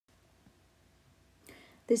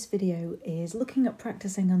This video is looking at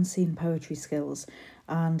practicing unseen poetry skills,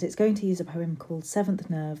 and it's going to use a poem called Seventh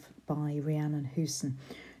Nerve by Rhiannon Houston.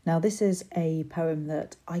 Now, this is a poem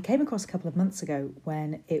that I came across a couple of months ago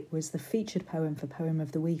when it was the featured poem for Poem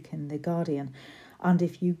of the Week in The Guardian. And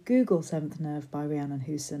if you Google Seventh Nerve by Rhiannon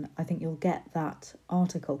Houston, I think you'll get that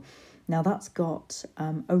article. Now, that's got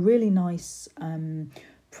a really nice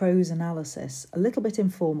prose analysis, a little bit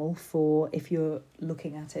informal for if you're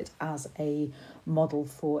looking at it as a model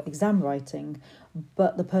for exam writing,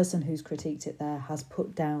 but the person who's critiqued it there has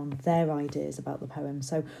put down their ideas about the poem.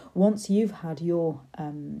 So once you've had your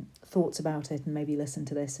thoughts about it and maybe listened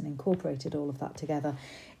to this and incorporated all of that together,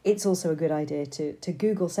 it's also a good idea to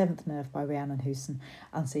Google Seventh Nerve by Rhiannon Houston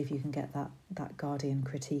and see if you can get that Guardian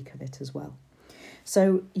critique of it as well.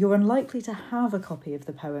 So you're unlikely to have a copy of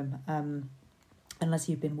the poem unless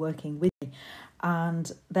you've been working with me,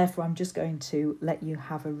 and therefore I'm just going to let you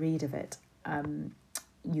have a read of it.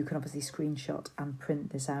 You can obviously screenshot and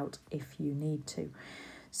print this out if you need to.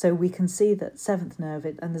 So we can see that Seventh Nerve,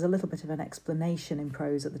 and there's a little bit of an explanation in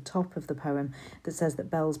prose at the top of the poem that says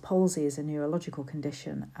that Bell's palsy is a neurological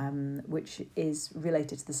condition which is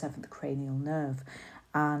related to the seventh cranial nerve,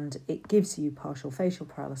 and it gives you partial facial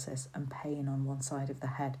paralysis and pain on one side of the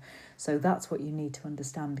head. So that's what you need to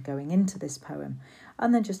understand going into this poem,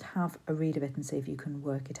 and then just have a read of it and see if you can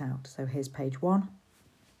work it out. So here's page 1.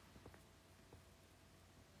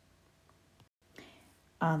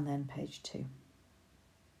 And then page 2.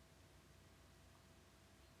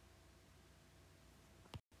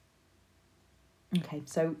 Okay,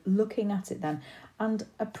 so looking at it then and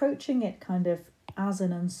approaching it kind of as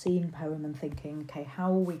an unseen poem and thinking, okay,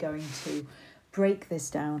 how are we going to break this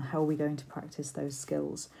down? How are we going to practice those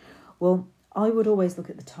skills? Well, I would always look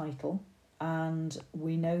at the title, and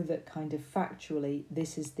we know that kind of factually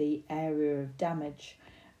this is the area of damage,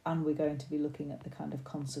 and we're going to be looking at the kind of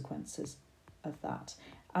consequences of that.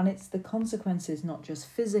 And it's the consequences not just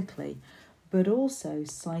physically, but also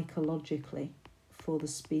psychologically for the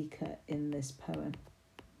speaker in this poem.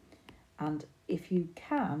 And if you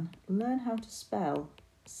can, learn how to spell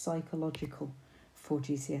psychological for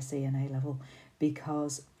GCSE and A-level,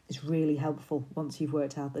 because it's really helpful once you've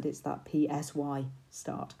worked out that it's that PSY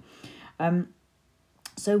start.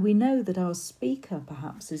 So we know that our speaker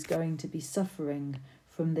perhaps is going to be suffering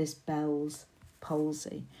from this Bell's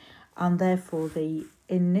palsy, and therefore the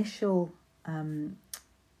initial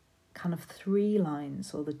kind of 3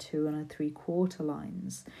 lines, or the 2 3/4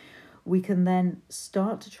 lines, we can then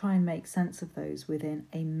start to try and make sense of those within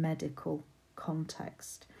a medical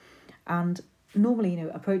context. And normally,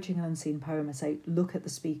 approaching an unseen poem, I say, look at the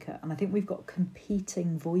speaker. And I think we've got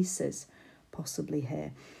competing voices possibly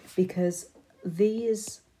here, because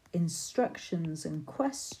these instructions and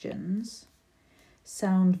questions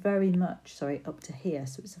sound very much, up to here,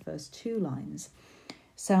 so it's the first 2 lines,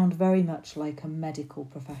 sound very much like a medical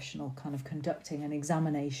professional kind of conducting an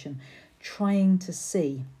examination, trying to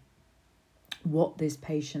see what this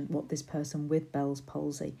person with Bell's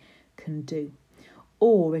palsy can do.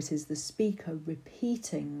 Or it is the speaker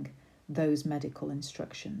repeating those medical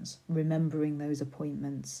instructions, remembering those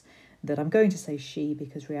appointments that I'm going to say she,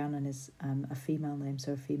 because Rhiannon is a female name,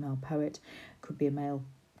 so a female poet, could be a male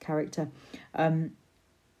character.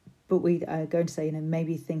 But we are going to say,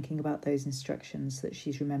 maybe thinking about those instructions that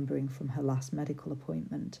she's remembering from her last medical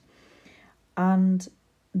appointment. And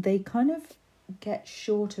they kind of get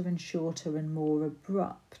shorter and shorter and more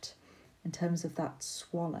abrupt in terms of that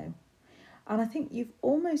swallow. And I think you've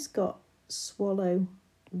almost got swallow,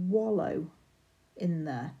 wallow in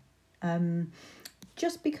there.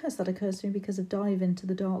 Just because that occurs to me because of dive into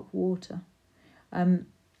the dark water. And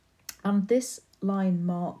this line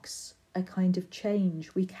marks a kind of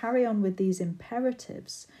change. We carry on with these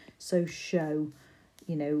imperatives, so show,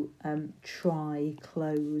 try,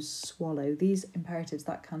 close, swallow, these imperatives,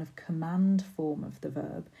 that kind of command form of the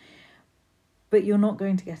verb. But you're not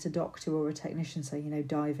going to get a doctor or a technician saying,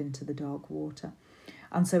 dive into the dark water.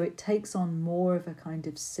 And so it takes on more of a kind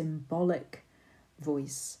of symbolic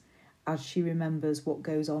voice as she remembers what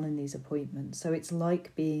goes on in these appointments. So it's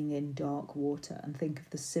like being in dark water, and think of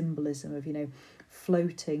the symbolism of,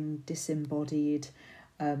 floating, disembodied,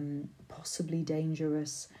 possibly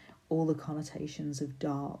dangerous, all the connotations of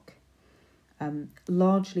dark.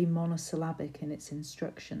 Largely monosyllabic in its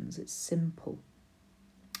instructions, it's simple.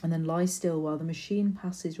 And then lie still while the machine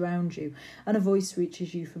passes round you and a voice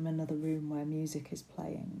reaches you from another room where music is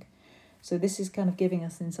playing. So this is kind of giving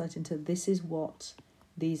us insight into this is what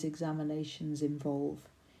these examinations involve.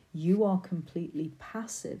 You are completely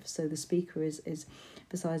passive. So the speaker is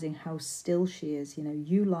emphasising how still she is.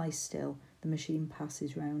 You lie still, the machine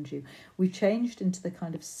passes round you. We've changed into the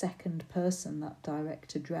kind of second person, that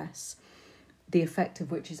direct address, the effect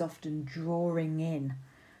of which is often drawing in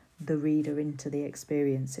the reader into the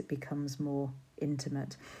experience. It becomes more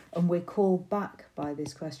intimate. And we're called back by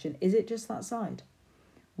this question, is it just that side?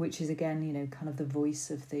 Which is again, you know, kind of the voice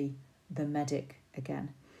of the medic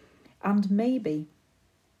again. And maybe,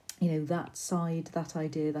 you know, that side, that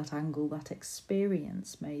idea, that angle, that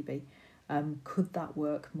experience maybe, could that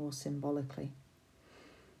work more symbolically?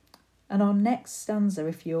 And our next stanza,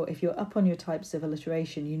 if you're up on your types of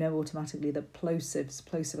alliteration, you know automatically that plosives,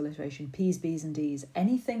 plosive alliteration, P's, B's and D's,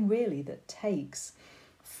 anything really that takes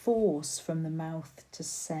force from the mouth to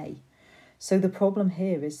say. So the problem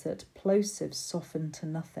here is that plosives soften to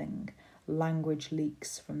nothing, language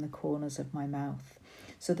leaks from the corners of my mouth.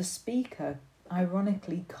 So the speaker,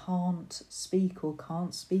 ironically, can't speak or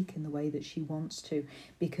can't speak in the way that she wants to,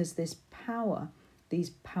 because this power, these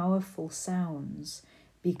powerful sounds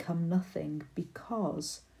become nothing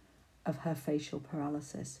because of her facial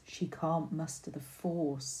paralysis. She can't muster the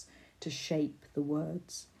force to shape the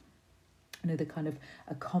words. You know, the kind of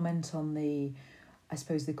a comment on the, I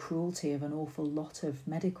suppose, the cruelty of an awful lot of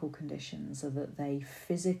medical conditions are that they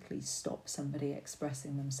physically stop somebody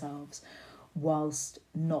expressing themselves whilst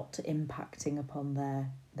not impacting upon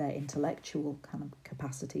their intellectual kind of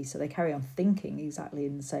capacity. So they carry on thinking exactly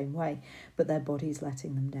in the same way, but their body's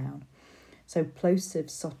letting them down. So plosives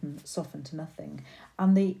soften to nothing.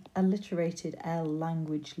 And the alliterated L,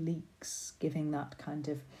 language leaks, giving that kind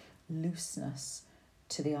of looseness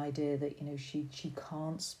to the idea that, you know, she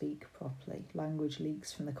can't speak properly. Language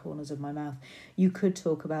leaks from the corners of my mouth. You could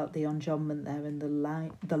talk about the enjambment there and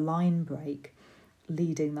the line break,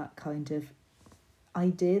 leading that kind of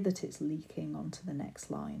idea that it's leaking onto the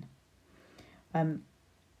next line. And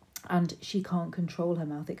she can't control her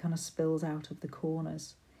mouth. It kind of spills out of the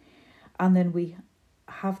corners. And then we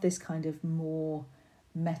have this kind of more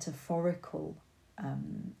metaphorical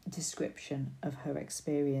description of her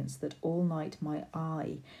experience, that all night my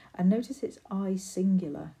eye, and notice it's I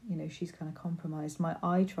singular, you know, she's kind of compromised. My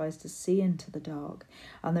eye tries to see into the dark,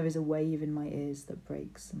 and there is a wave in my ears that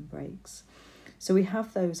breaks and breaks. So we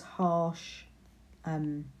have those harsh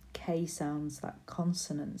K sounds, that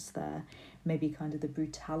consonance there, maybe kind of the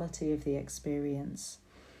brutality of the experience.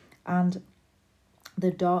 And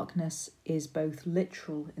the darkness is both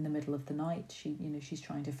literal in the middle of the night. She's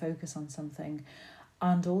trying to focus on something,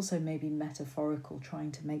 and also maybe metaphorical,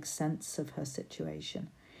 trying to make sense of her situation.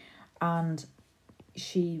 And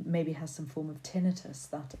she maybe has some form of tinnitus,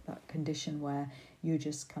 that condition where you're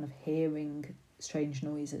just kind of hearing strange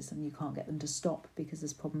noises and you can't get them to stop because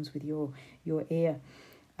there's problems with your ear.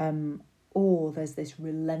 Or there's this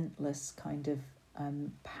relentless kind of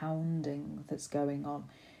pounding that's going on,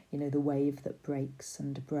 you know, the wave that breaks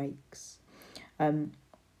and breaks.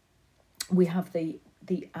 We have the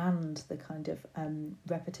and, the kind of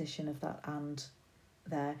repetition of that and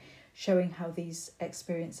there, showing how these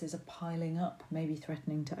experiences are piling up, maybe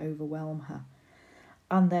threatening to overwhelm her.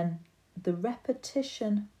 And then the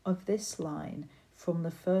repetition of this line from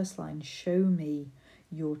the first line, show me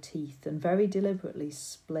your teeth, and very deliberately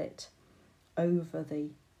split over the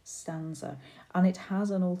stanza. And it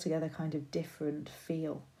has an altogether kind of different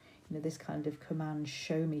feel. You know, this kind of command,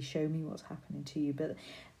 show me what's happening to you. But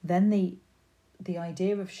then the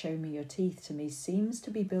idea of show me your teeth, to me, seems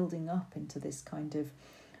to be building up into this kind of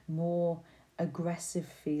more aggressive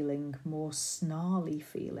feeling, more snarly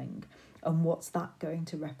feeling. And what's that going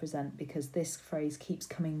to represent? Because this phrase keeps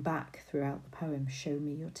coming back throughout the poem, show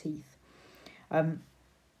me your teeth.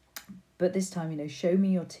 But this time, you know, show me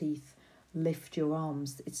your teeth, lift your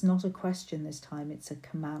arms. It's not a question this time, it's a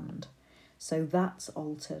command. So that's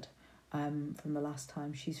altered from the last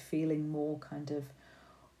time. She's feeling more kind of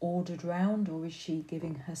ordered round, or is she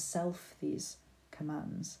giving herself these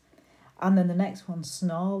commands? And then the next one,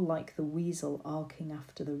 snarl like the weasel arcing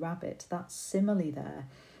after the rabbit. That simile there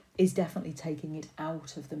is definitely taking it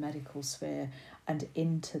out of the medical sphere and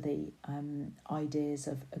into the ideas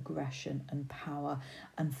of aggression and power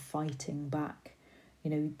and fighting back.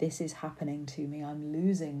 You know, this is happening to me. I'm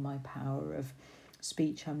losing my power of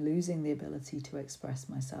speech. I'm losing the ability to express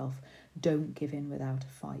myself. Don't give in without a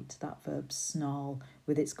fight. That verb snarl,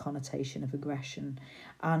 with its connotation of aggression,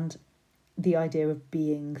 and the idea of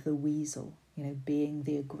being the weasel, you know, being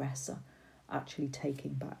the aggressor, actually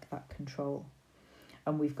taking back that control.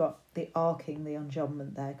 And we've got the arcing, the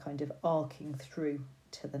enjambment there, kind of arcing through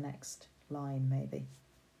to the next line, maybe.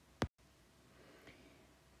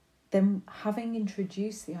 Then, having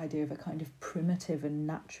introduced the idea of a kind of primitive and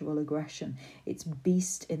natural aggression, it's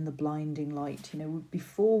beast in the blinding light. You know,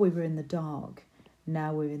 before we were in the dark,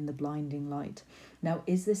 Now we're in the blinding light. Now,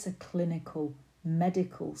 is this a clinical,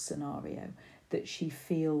 medical scenario that she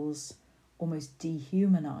feels almost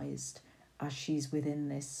dehumanized as she's within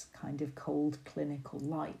this kind of cold clinical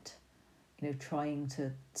light, trying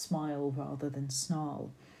to smile rather than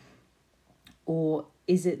snarl? Or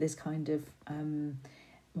is it this kind of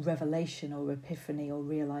revelation or epiphany or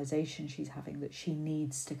realization she's having that she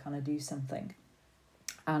needs to kind of do something?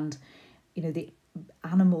 And, the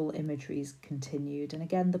animal imagery is continued. And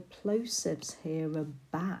again, the plosives here are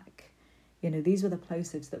back. These were the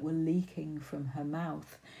plosives that were leaking from her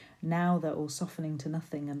mouth. Now they're all softening to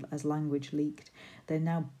nothing, and as language leaked, they're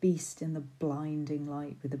now beast in the blinding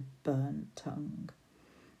light with a burnt tongue.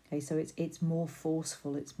 Okay, so it's more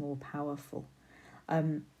forceful, it's more powerful.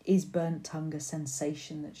 Is burnt tongue a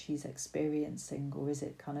sensation that she's experiencing, or is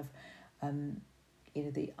it kind of,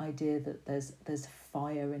 the idea that there's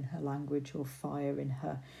fire in her language or fire in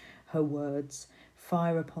her words?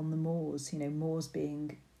 Fire upon the moors, moors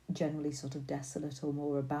being generally sort of desolate or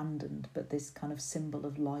more abandoned, but this kind of symbol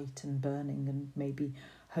of light and burning and maybe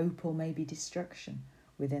hope or maybe destruction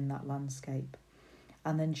within that landscape.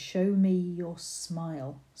 And then show me your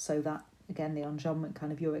smile. So that, again, the enjambment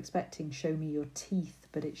kind of, you're expecting show me your teeth,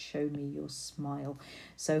 but it's show me your smile.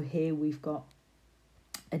 So here we've got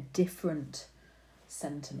a different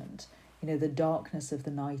sentiment. The darkness of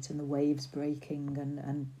the night and the waves breaking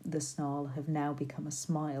and the snarl have now become a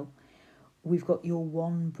smile. We've got your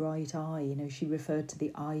one bright eye. She referred to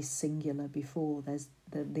the eye singular before. There's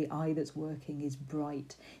the eye that's working is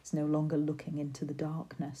bright. It's no longer looking into the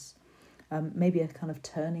darkness. Maybe a kind of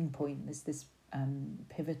turning point, this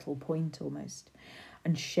pivotal point almost.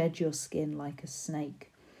 And shed your skin like a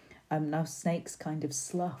snake. Now snakes kind of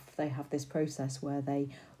slough. They have this process where they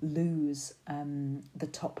lose the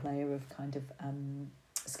top layer of kind of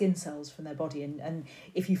skin cells from their body. And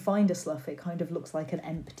if you find a slough, it kind of looks like an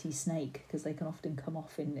empty snake because they can often come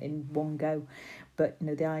off in one go. But,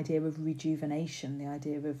 the idea of rejuvenation, the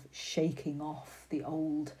idea of shaking off the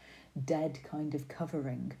old dead kind of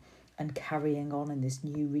covering and carrying on in this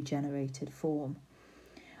new regenerated form.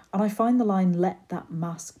 And I find the line, let that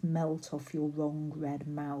mask melt off your wrong red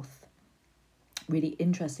mouth, really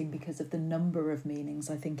interesting because of the number of meanings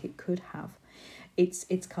I think it could have.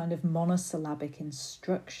 Its kind of monosyllabic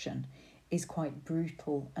instruction is quite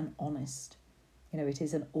brutal and honest. It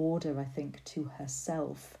is an order, I think, to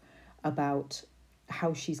herself about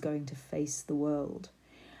how she's going to face the world.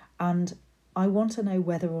 And I want to know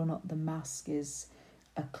whether or not the mask is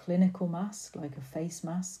a clinical mask, like a face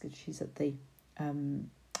mask, as she's at the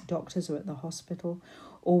doctors or at the hospital,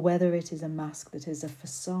 or whether it is a mask that is a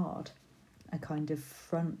facade, a kind of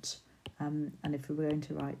front. And if we were going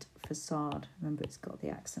to write facade, remember it's got the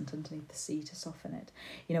accent underneath the C to soften it.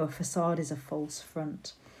 A facade is a false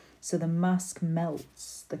front. So the mask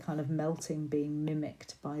melts, the kind of melting being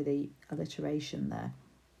mimicked by the alliteration there.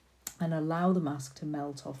 And allow the mask to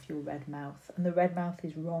melt off your red mouth. And the red mouth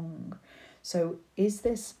is wrong. So is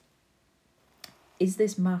this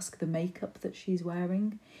mask the makeup that she's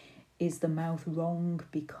wearing? Is the mouth wrong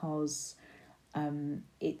because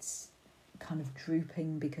it's kind of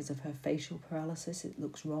drooping because of her facial paralysis? It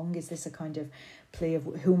looks wrong. Is this a kind of plea of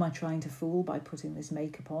who am I trying to fool by putting this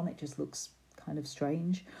makeup on? It just looks kind of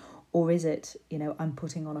strange. Or is it, I'm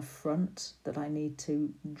putting on a front that I need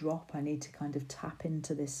to drop? I need to kind of tap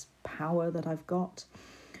into this power that I've got.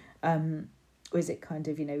 Or is it kind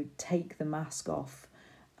of, take the mask off,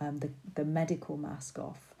 the medical mask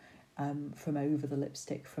off, from over the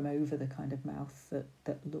lipstick, from over the kind of mouth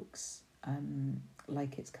that looks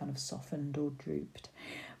like it's kind of softened or drooped.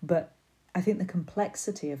 But I think the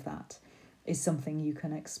complexity of that is something you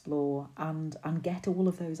can explore and get all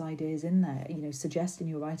of those ideas in there. Suggest in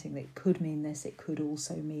your writing that it could mean this, it could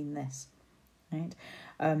also mean this, right?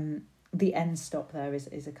 The end stop there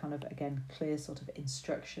is a kind of, again, clear sort of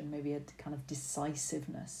instruction, maybe a kind of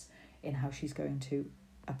decisiveness in how she's going to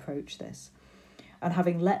approach this. And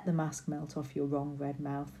having let the mask melt off your wrong red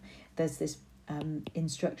mouth, there's this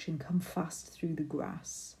instruction, come fast through the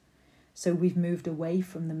grass. So we've moved away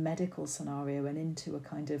from the medical scenario and into a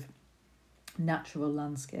kind of natural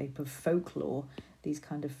landscape of folklore, these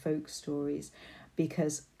kind of folk stories,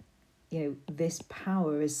 because this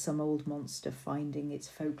power is some old monster finding its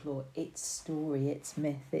folklore, its story, its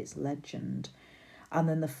myth, its legend. And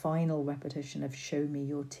then the final repetition of show me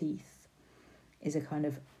your teeth is a kind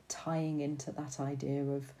of tying into that idea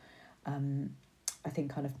of I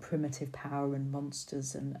think kind of primitive power and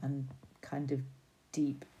monsters and kind of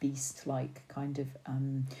deep beast-like kind of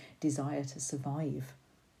desire to survive,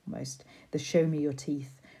 almost. The show me your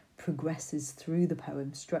teeth progresses through the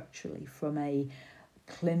poem structurally from a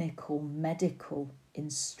clinical, medical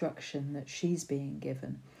instruction that she's being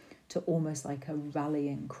given to almost like a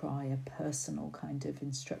rallying cry, a personal kind of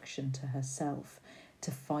instruction to herself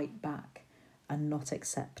to fight back and not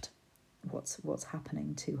accept what's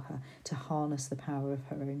happening to her, to harness the power of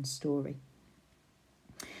her own story.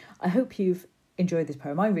 I hope you've enjoyed this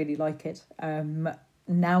poem. I really like it.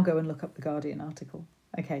 Now go and look up the Guardian article.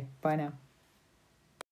 Okay, bye now.